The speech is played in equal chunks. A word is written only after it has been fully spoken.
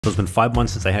So it's been 5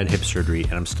 months since I had hip surgery,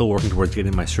 and I'm still working towards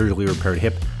getting my surgically repaired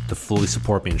hip to fully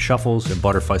support me in shuffles and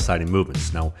butterfly sliding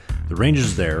movements. Now, the range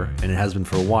is there, and it has been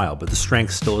for a while, but the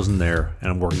strength still isn't there,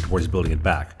 and I'm working towards building it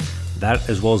back. That,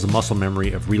 as well as the muscle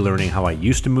memory of relearning how I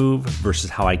used to move versus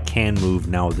how I can move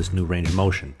now with this new range of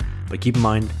motion. But keep in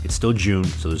mind, it's still June,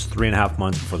 so there's 3.5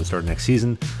 months before the start of next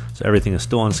season, so everything is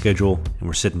still on schedule, and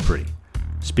we're sitting pretty.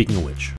 Speaking of which,